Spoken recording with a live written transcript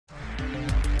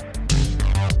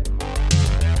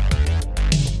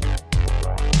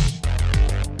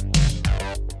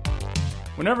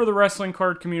Whenever the wrestling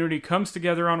card community comes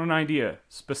together on an idea,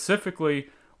 specifically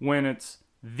when it's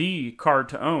the card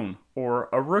to own or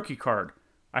a rookie card,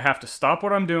 I have to stop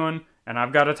what I'm doing and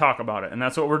I've got to talk about it. And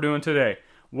that's what we're doing today.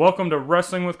 Welcome to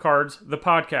Wrestling with Cards, the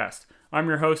podcast. I'm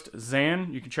your host,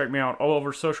 Zan. You can check me out all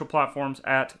over social platforms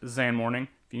at ZanMorning.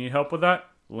 If you need help with that,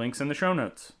 links in the show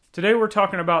notes. Today we're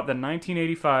talking about the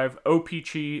 1985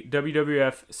 OPC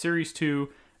WWF Series 2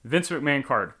 Vince McMahon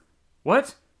card.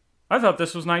 What? I thought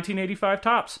this was 1985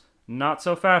 tops. Not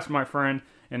so fast, my friend.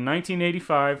 In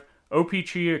 1985,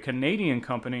 OPC, a Canadian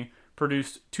company,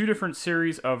 produced two different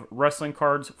series of wrestling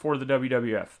cards for the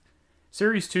WWF.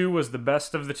 Series 2 was the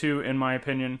best of the two, in my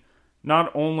opinion.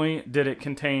 Not only did it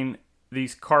contain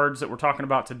these cards that we're talking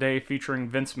about today featuring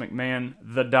Vince McMahon,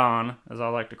 the Don, as I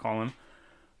like to call him,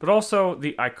 but also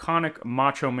the iconic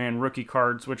Macho Man rookie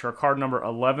cards, which are card number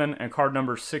 11 and card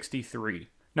number 63.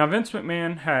 Now, Vince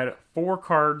McMahon had 4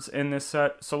 cards in this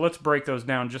set, so let's break those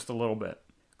down just a little bit.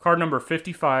 Card number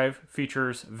 55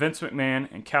 features Vince McMahon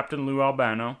and Captain Lou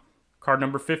Albano. Card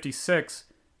number 56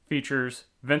 features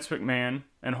Vince McMahon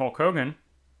and Hulk Hogan.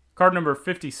 Card number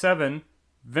 57,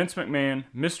 Vince McMahon,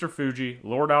 Mr. Fuji,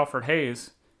 Lord Alfred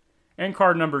Hayes. And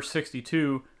card number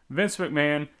 62, Vince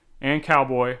McMahon and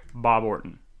Cowboy Bob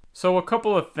Orton. So a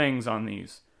couple of things on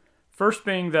these. First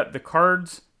being that the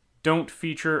cards don't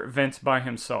feature Vince by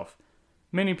himself.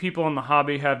 Many people in the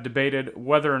hobby have debated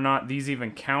whether or not these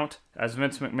even count as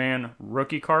Vince McMahon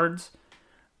rookie cards.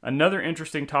 Another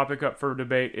interesting topic up for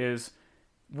debate is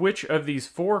which of these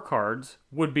 4 cards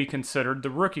would be considered the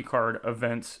rookie card of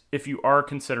Vince if you are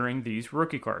considering these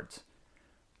rookie cards.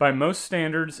 By most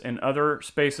standards and other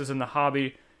spaces in the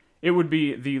hobby, it would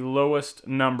be the lowest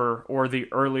number or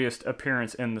the earliest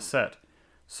appearance in the set.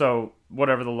 So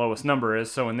whatever the lowest number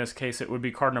is, so in this case it would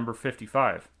be card number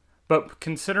 55. But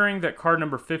considering that card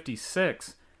number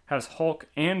 56 has Hulk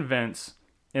and Vince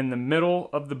in the middle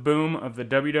of the boom of the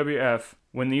WWF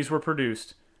when these were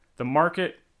produced, the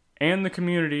market and the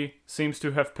community seems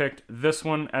to have picked this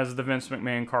one as the Vince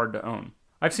McMahon card to own.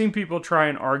 I've seen people try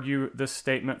and argue this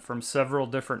statement from several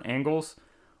different angles,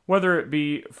 whether it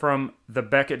be from the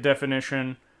Beckett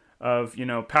definition of,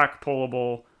 pack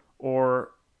pullable,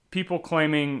 or people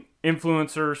claiming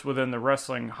influencers within the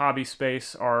wrestling hobby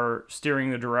space are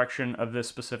steering the direction of this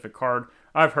specific card.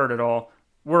 I've heard it all.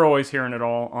 We're always hearing it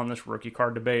all on this rookie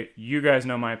card debate. You guys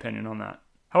know my opinion on that.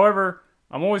 However,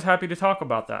 I'm always happy to talk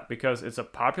about that because it's a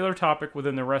popular topic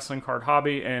within the wrestling card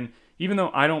hobby, and even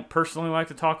though I don't personally like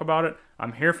to talk about it,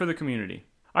 I'm here for the community.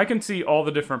 I can see all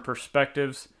the different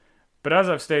perspectives, but as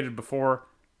I've stated before,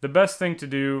 the best thing to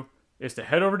do is to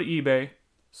head over to eBay,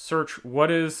 search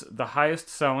what is the highest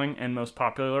selling and most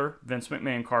popular Vince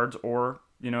McMahon cards, or,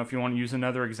 if you want to use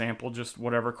another example, just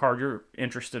whatever card you're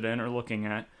interested in or looking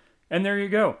at. And there you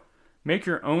go. Make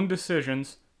your own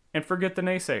decisions and forget the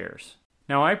naysayers.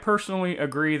 Now, I personally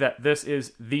agree that this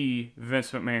is the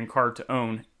Vince McMahon card to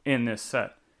own in this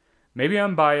set. Maybe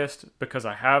I'm biased because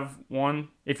I have one.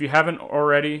 If you haven't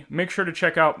already, make sure to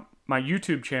check out my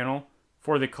YouTube channel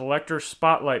for the collector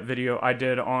spotlight video I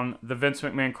did on the Vince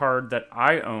McMahon card that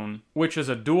I own, which is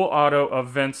a dual auto of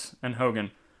Vince and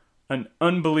Hogan. An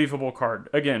unbelievable card.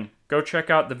 Again, go check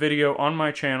out the video on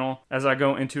my channel as I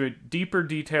go into deeper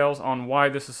details on why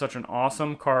this is such an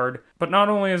awesome card. But not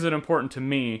only is it important to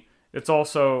me, it's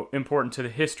also important to the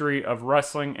history of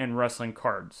wrestling and wrestling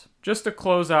cards. Just to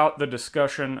close out the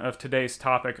discussion of today's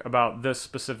topic about this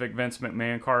specific Vince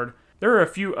McMahon card, there are a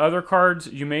few other cards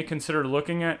you may consider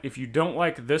looking at if you don't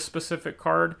like this specific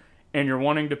card and you're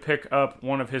wanting to pick up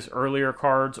one of his earlier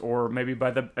cards, or maybe by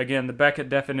the Beckett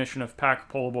definition of pack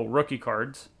pullable rookie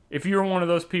cards. If you're one of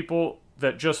those people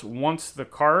that just wants the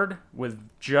card with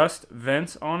just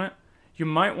Vince on it, you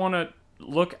might want to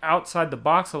look outside the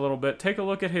box a little bit. Take a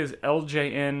look at his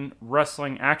LJN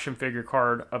wrestling action figure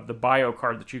card of the bio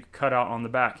card that you could cut out on the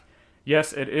back.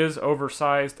 Yes, it is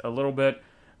oversized a little bit,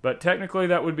 but technically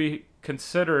that would be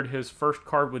considered his first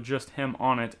card with just him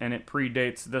on it, and it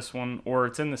predates this one, or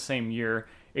it's in the same year,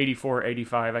 84,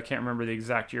 85. I can't remember the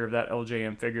exact year of that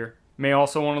LJM figure. May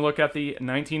also want to look at the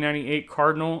 1998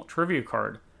 Cardinal Trivia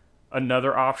card.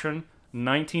 Another option,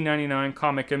 1999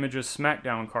 Comic Images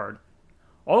SmackDown card.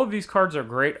 All of these cards are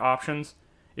great options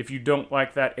if you don't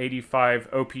like that 85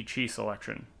 OPC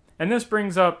selection. And this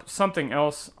brings up something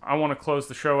else I want to close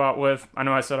the show out with. I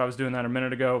know I said I was doing that a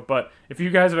minute ago, but if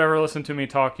you guys have ever listened to me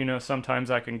talk,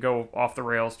 sometimes I can go off the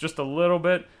rails just a little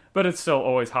bit, but it's still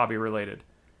always hobby related.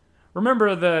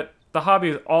 Remember that the hobby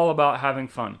is all about having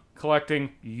fun,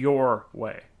 collecting your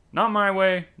way. Not my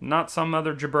way, not some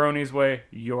other jabroni's way,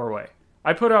 your way.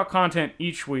 I put out content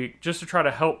each week just to try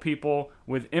to help people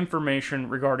with information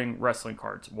regarding wrestling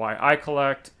cards. Why I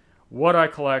collect, what I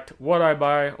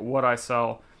buy, what I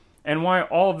sell, and why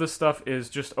all of this stuff is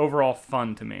just overall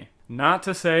fun to me. Not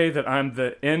to say that I'm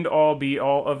the end-all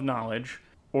be-all of knowledge,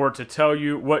 or to tell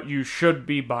you what you should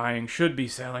be buying, should be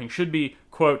selling, should be,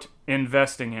 quote,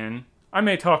 investing in. I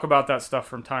may talk about that stuff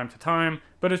from time to time,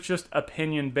 but it's just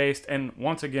opinion-based and,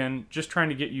 once again, just trying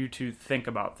to get you to think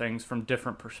about things from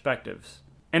different perspectives.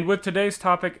 And with today's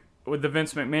topic, with the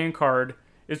Vince McMahon card,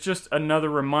 it's just another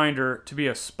reminder to be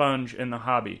a sponge in the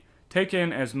hobby. Take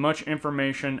in as much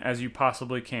information as you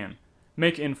possibly can.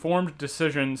 Make informed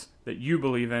decisions that you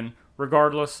believe in,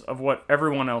 regardless of what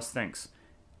everyone else thinks.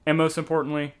 And most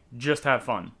importantly, just have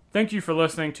fun. Thank you for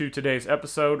listening to today's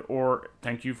episode, or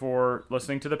thank you for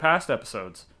listening to the past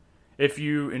episodes. If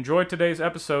you enjoyed today's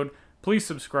episode, please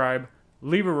subscribe,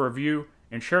 leave a review,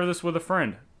 and share this with a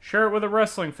friend. Share it with a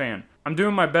wrestling fan. I'm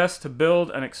doing my best to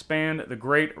build and expand the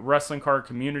great wrestling card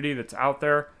community that's out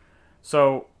there.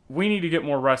 So we need to get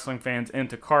more wrestling fans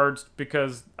into cards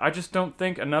because I just don't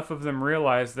think enough of them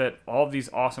realize that all of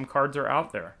these awesome cards are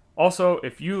out there. Also,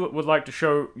 if you would like to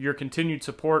show your continued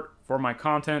support for my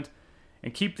content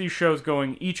and keep these shows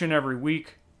going each and every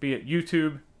week, be it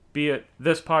YouTube, be it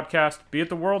this podcast, be it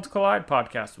the Worlds Collide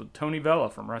podcast with Tony Vella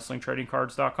from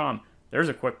WrestlingTradingCards.com. There's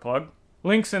a quick plug.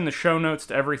 Links in the show notes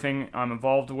to everything I'm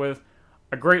involved with.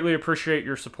 I greatly appreciate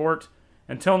your support.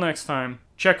 Until next time,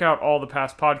 check out all the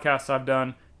past podcasts I've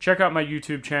done. Check out my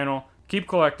YouTube channel. Keep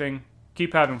collecting.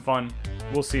 Keep having fun.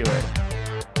 We'll see you later.